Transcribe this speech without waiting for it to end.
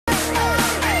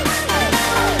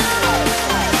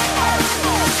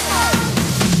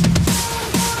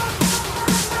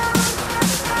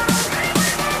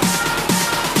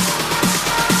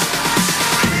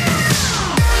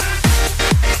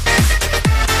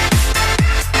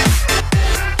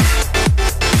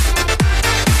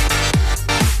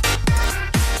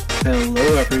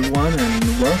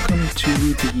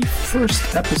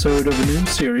first episode of a new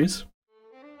series.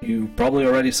 You probably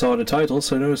already saw the title,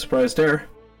 so no surprise there.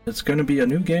 It's going to be a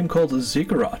new game called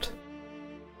Ziggurat.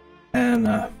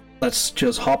 And let's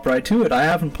just hop right to it. I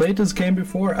haven't played this game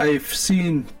before. I've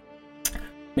seen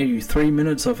maybe 3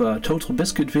 minutes of a Total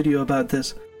Biscuit video about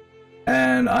this,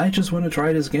 and I just want to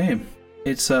try this game.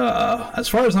 It's, as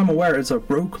far as I'm aware, it's a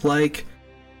roguelike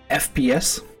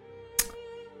FPS.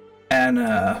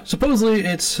 And supposedly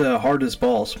it's hard as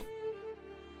balls.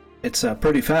 It's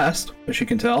pretty fast, as you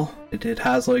can tell. It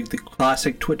has like the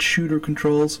classic Twitch shooter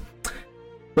controls.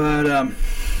 But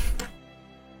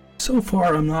so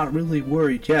far I'm not really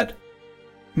worried yet.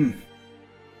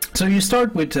 So you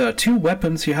start with 2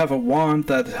 weapons. You have a wand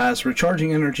that has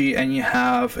recharging energy, and you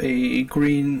have a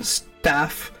green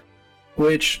staff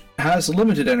which has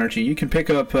limited energy. You can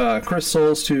pick up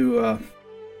crystals to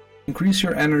increase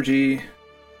your energy,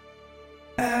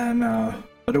 and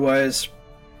otherwise,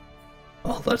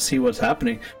 well, let's see what's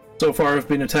happening. So far I've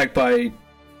been attacked by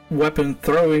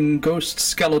weapon-throwing ghost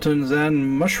skeletons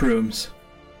and mushrooms.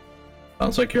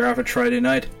 Sounds like your average Friday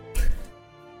night.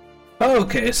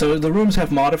 Okay, so the rooms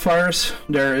have modifiers.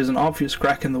 There is an obvious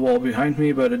crack in the wall behind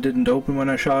me, but it didn't open when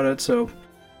I shot it, so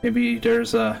maybe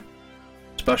there's a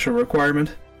special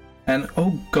requirement. And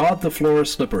oh god, the floor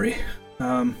is slippery.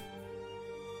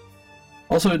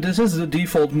 Also, this is the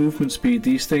default movement speed.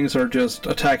 These things are just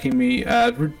attacking me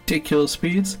at ridiculous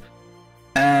speeds,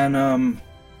 and I'm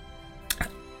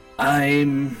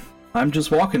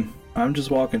just walking.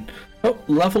 Oh,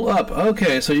 level up.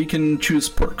 Okay, so you can choose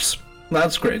perks.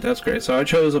 That's great. So I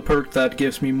chose a perk that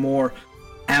gives me more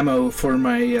ammo for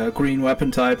my green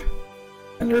weapon type,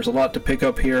 and there's a lot to pick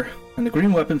up here. And the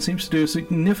green weapon seems to do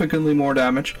significantly more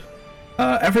damage.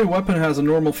 Every weapon has a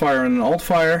normal fire and an alt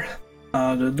fire.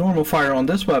 The normal fire on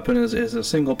this weapon is a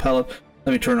single pellet.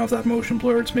 Let me turn off that motion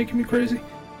blur, it's making me crazy.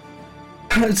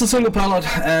 It's a single pellet,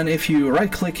 and if you right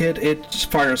click it, it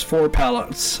fires 4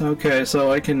 pellets. Okay,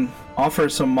 so I can offer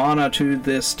some mana to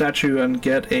this statue and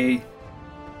get a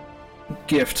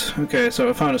gift. Okay, so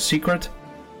I found a secret,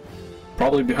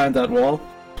 probably behind that wall.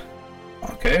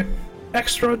 Okay,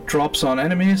 extra drops on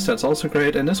enemies, that's also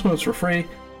great, and this one's for free.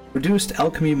 Reduced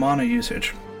alchemy mana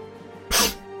usage.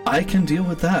 I can deal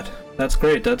with that. That's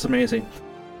great, that's amazing.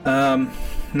 Now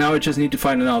I just need to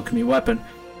find an alchemy weapon.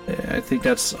 I think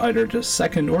that's either the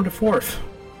 2nd or the 4th.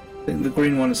 I think the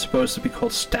green one is supposed to be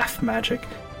called staff magic.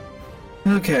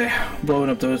 Okay, blowing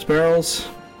up those barrels.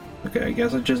 Okay, I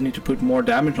guess I just need to put more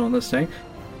damage on this thing.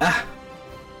 Ah,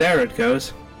 there it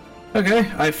goes.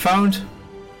 Okay, I found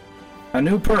a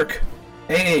new perk.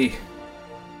 Hey,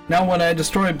 now when I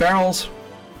destroy barrels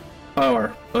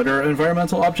or other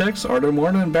environmental objects, are there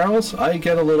more than barrels? I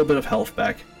get a little bit of health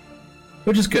back,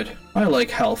 which is good. I like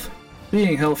health.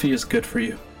 Being healthy is good for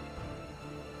you.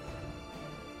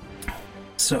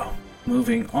 So,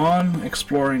 moving on,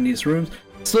 exploring these rooms.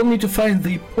 Still need to find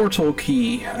the portal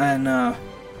key, and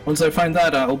once I find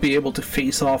that, I'll be able to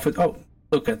face off with... Oh,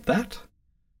 look at that.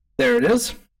 There it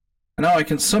is. And now I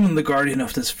can summon the guardian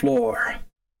of this floor.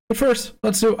 But first,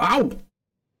 let's do... Ow!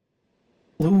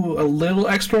 Ooh, a little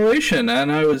exploration,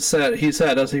 and he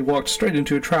said as he walked straight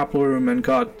into a trap room and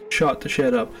got shot the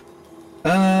shit up.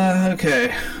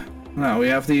 Okay. Now we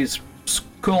have these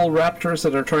skull raptors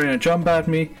that are trying to jump at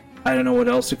me. I don't know what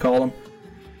else to call them.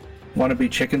 Wannabe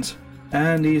chickens.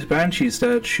 And these banshees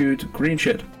that shoot green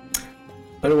shit.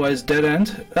 Otherwise dead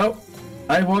end. Oh,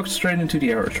 I walked straight into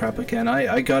the arrow trap again.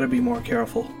 I gotta be more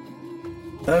careful.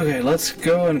 Okay, let's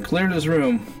go and clear this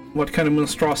room. What kind of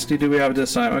monstrosity do we have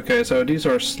this time? Okay, so these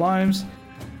are slimes,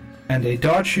 and they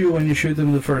dodge you when you shoot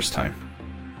them the first time.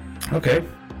 Okay,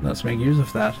 let's make use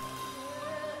of that.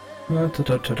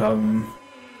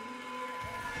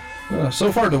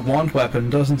 So far the wand weapon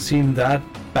doesn't seem that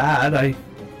bad. I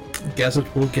guess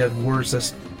it will get worse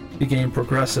as the game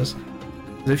progresses.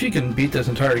 If you can beat this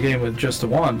entire game with just a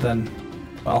wand, then,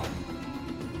 well,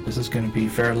 this is going to be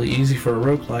fairly easy for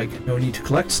a roguelike. No need to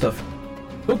collect stuff.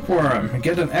 Bookworm,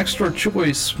 get an extra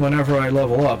choice whenever I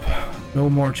level up. No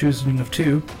more choosing of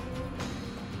 2.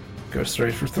 Go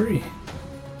straight for 3.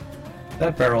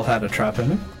 That barrel had a trap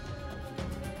in it.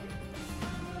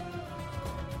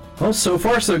 Well, so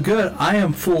far so good. I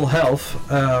am full health,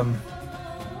 and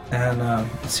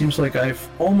it seems like I've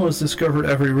almost discovered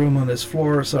every room on this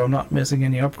floor, so I'm not missing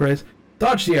any upgrades.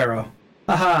 Dodge the arrow.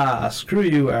 Haha, screw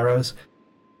you, arrows.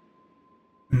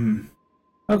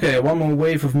 Okay, one more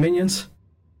wave of minions.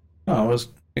 Oh, I was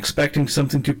expecting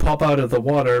something to pop out of the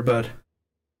water, but I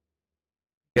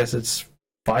guess it's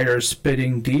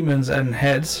fire-spitting demons and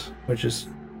heads, which is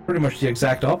pretty much the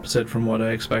exact opposite from what I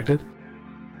expected.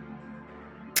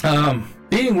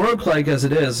 Being roguelike as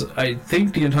it is, I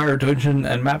think the entire dungeon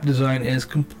and map design is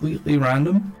completely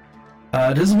random.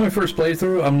 This is my first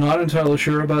playthrough. I'm not entirely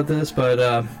sure about this, but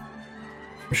I'm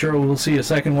sure we'll see a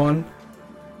second one.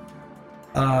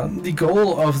 The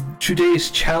goal of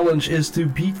today's challenge is to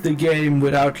beat the game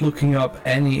without looking up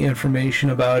any information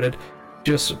about it.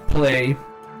 Just play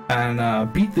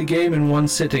and beat the game in one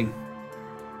sitting.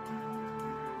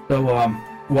 So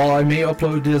while I may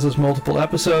upload this as multiple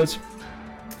episodes,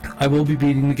 I will be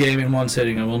beating the game in one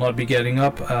sitting. I will not be getting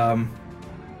up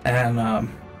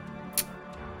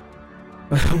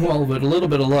well, with a little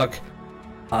bit of luck,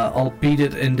 I'll beat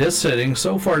it in this sitting.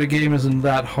 So far the game isn't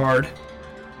that hard,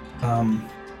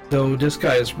 though this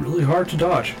guy is really hard to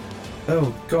dodge.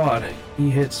 Oh god, he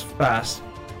hits fast.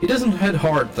 He doesn't hit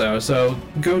hard though, so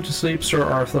go to sleep, Sir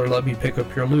Arthur, let me pick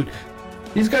up your loot.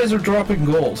 These guys are dropping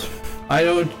gold. I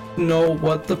don't know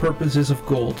what the purpose is of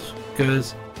gold,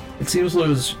 because it seems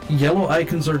those yellow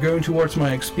icons are going towards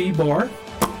my XP bar,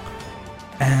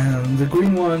 and the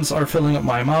green ones are filling up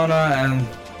my mana, and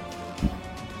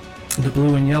the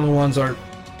blue and yellow ones are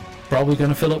probably going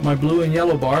to fill up my blue and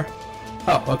yellow bar.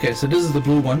 Oh, okay, so this is the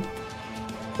blue one.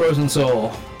 Frozen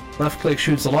Soul. Left click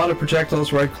shoots a lot of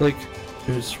projectiles, right click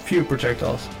shoots few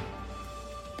projectiles.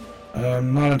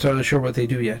 I'm not entirely sure what they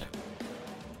do yet.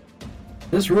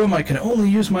 This room I can only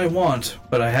use my wand,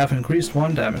 but I have increased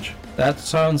wand damage. That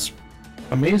sounds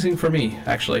amazing for me,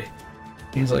 actually.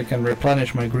 Means I can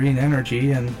replenish my green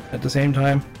energy and at the same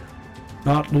time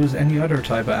not lose any other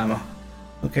type of ammo.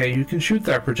 Okay, you can shoot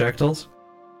their projectiles.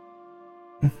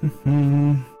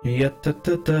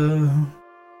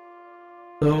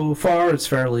 So far it's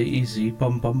fairly easy.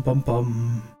 Bum bum bum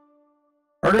bum.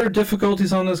 Are there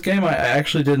difficulties on this game? I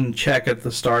actually didn't check at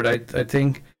the start. I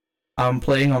think I'm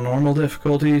playing on normal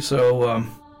difficulty, so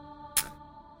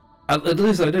at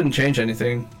least I didn't change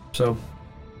anything. So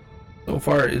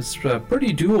far it's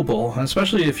pretty doable,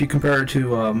 especially if you compare it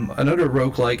to another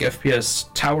roguelike FPS,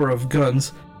 Tower of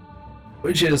Guns,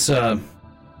 which is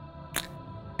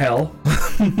hell.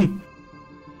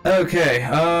 Okay,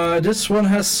 this one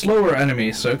has slower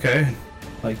enemies. Okay,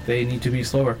 like they need to be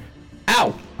slower.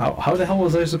 Ow! How the hell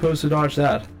was I supposed to dodge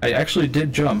that? I actually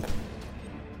did jump.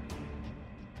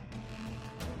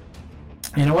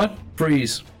 You know what?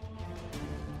 Freeze.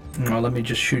 No, let me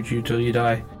just shoot you till you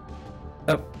die.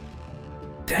 Oh.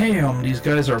 Damn, these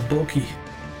guys are bulky.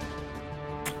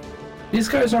 These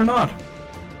guys are not.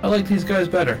 I like these guys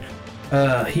better.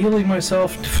 Healing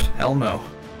myself? Hell no.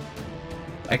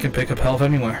 I can pick up health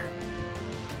anywhere.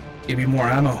 Give me more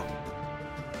ammo.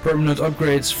 Permanent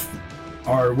upgrades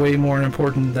are way more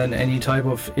important than any type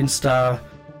of insta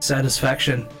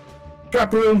satisfaction.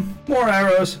 Trap room, more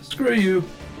arrows, screw you.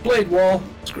 Blade wall,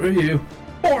 screw you.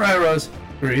 More arrows,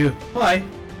 screw you. Bye.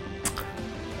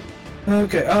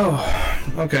 Okay, oh,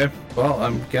 okay. Well,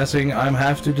 I'm guessing I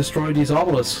have to destroy these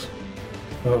obelisks.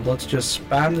 So let's just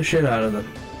spam the shit out of them.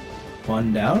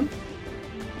 One down.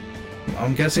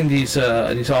 I'm guessing these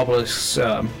obelisks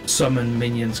summon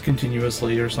minions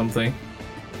continuously or something.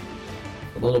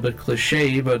 A little bit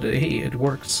cliche, but hey, it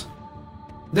works.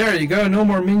 There you go, no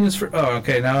more minions for... Oh,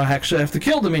 okay, now I actually have to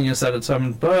kill the minions that it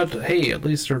summoned, but hey, at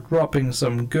least they're dropping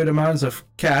some good amounts of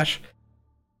cash,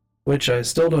 which I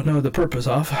still don't know the purpose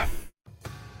of.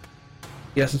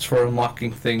 Yes, it's for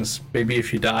unlocking things. Maybe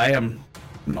if you die, I'm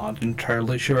not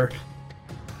entirely sure.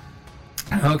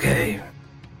 Okay.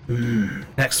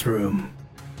 Next room.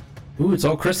 Ooh, it's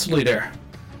all crystally there.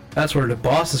 That's where the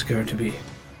boss is going to be.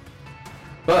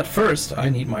 But first, I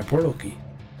need my portal key.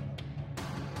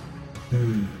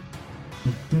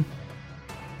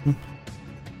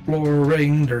 Floor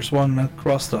ring, there's one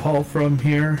across the hall from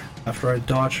here, after I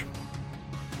dodge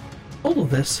all of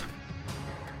this.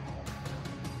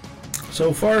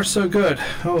 So far, so good.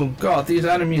 Oh god, these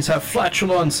enemies have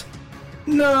flatulence!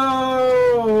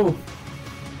 No!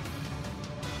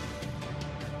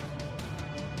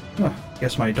 Huh,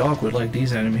 guess my dog would like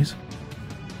these enemies.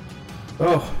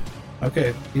 Oh,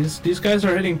 okay, these guys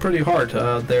are hitting pretty hard.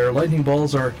 Their lightning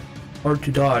balls are hard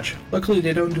to dodge. Luckily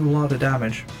they don't do a lot of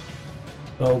damage.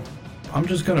 So I'm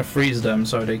just gonna freeze them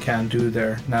so they can't do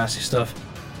their nasty stuff.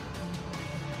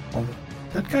 Oh,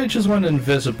 that guy just went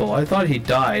invisible. I thought he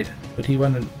died, but he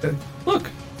went in... look!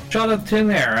 Shot at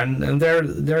thin air, and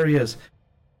there he is.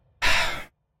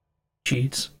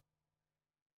 Cheats.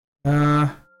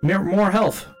 More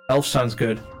health. Health sounds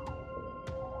good.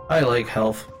 I like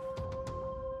health.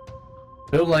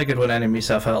 Don't like it when enemies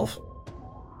have health.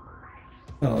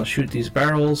 I'll shoot these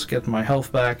barrels, get my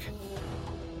health back,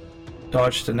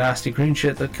 dodge the nasty green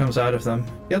shit that comes out of them,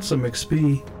 get some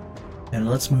XP, and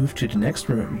let's move to the next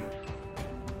room.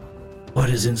 What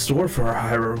is in store for our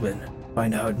heroine?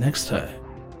 Find out next time.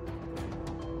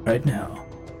 Right now.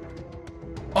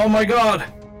 Oh my god!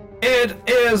 It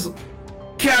is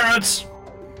carrots!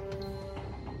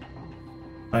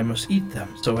 I must eat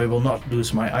them, so I will not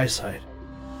lose my eyesight.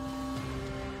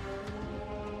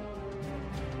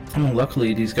 Oh,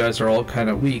 luckily, these guys are all kind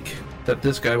of weak. Except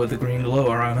this guy with the green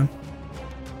glow around him.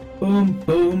 Boom,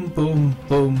 boom, boom,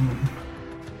 boom.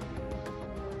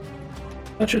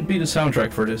 That should be the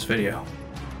soundtrack for this video.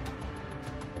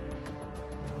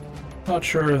 Not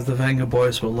sure if the Venga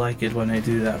boys will like it when I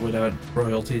do that without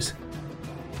royalties.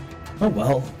 Oh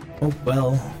well. Oh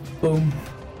well. Boom.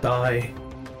 Die.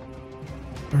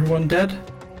 Everyone dead?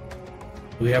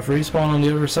 Do we have respawn on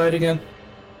the other side again?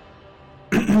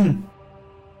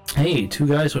 Hey, 2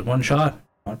 guys with 1 shot.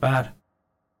 Not bad.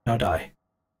 Now die.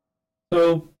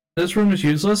 So, this room is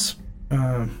useless.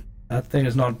 That thing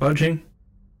is not budging.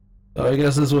 So I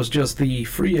guess this was just the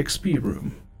free XP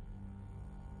room.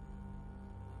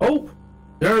 Oh!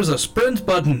 There's a sprint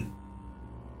button!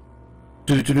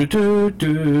 Do.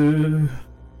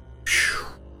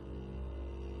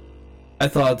 I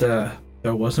thought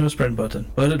there wasn't a sprint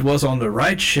button, but it was on the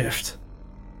right shift.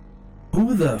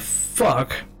 Who the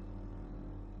fuck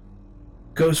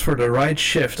goes for the right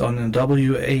shift on a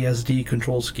WASD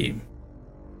control scheme?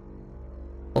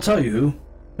 I'll tell you who.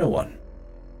 No one.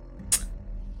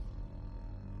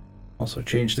 Also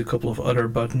changed a couple of other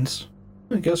buttons.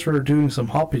 I guess we're doing some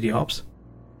hoppity hops.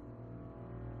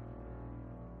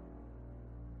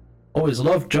 Always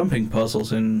loved jumping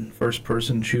puzzles in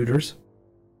first-person shooters.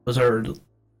 Those are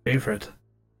favorite.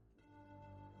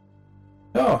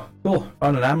 Oh, cool.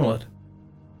 Found an amulet.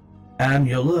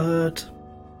 Amulet.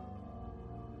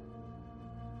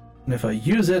 And if I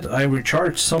use it, I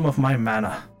recharge some of my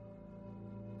mana.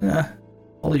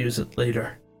 I'll use it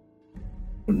later.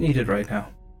 Don't need it right now.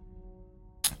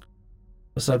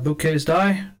 Does that bookcase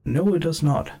die? No, it does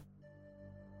not.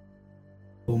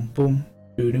 Boom, boom.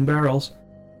 Shooting barrels.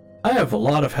 I have a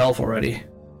lot of health already.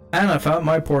 And I found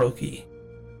my portal key.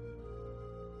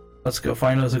 Let's go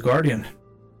find us a guardian.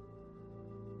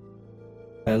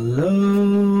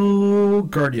 Hello,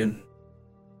 guardian.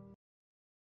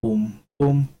 Boom,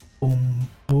 boom, boom,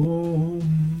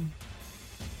 boom.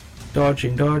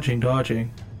 Dodging, dodging,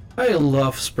 dodging. I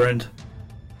love sprint.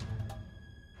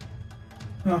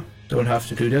 Oh, don't have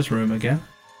to do this room again.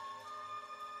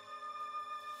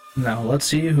 Now let's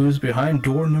see who's behind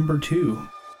door number 2.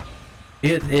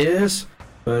 It is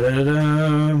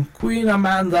Queen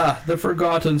Amanda, the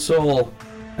Forgotten Soul,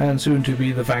 and soon to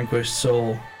be the Vanquished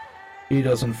Soul. He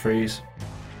doesn't freeze.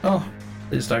 Oh,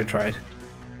 at least I tried.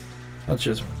 Let's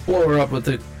just blow her up with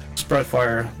the spread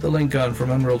fire, the link gun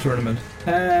from Emerald Tournament,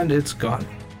 and it's gone.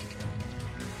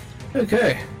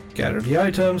 Okay, gather the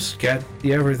items, get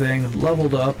the everything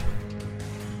leveled up.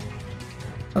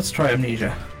 Let's try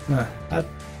Amnesia. That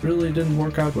really didn't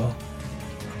work out well.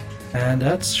 And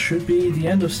that should be the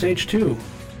end of stage 2.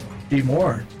 Be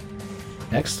more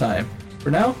next time.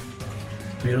 For now,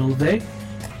 beautiful day.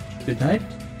 Good night.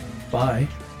 Bye.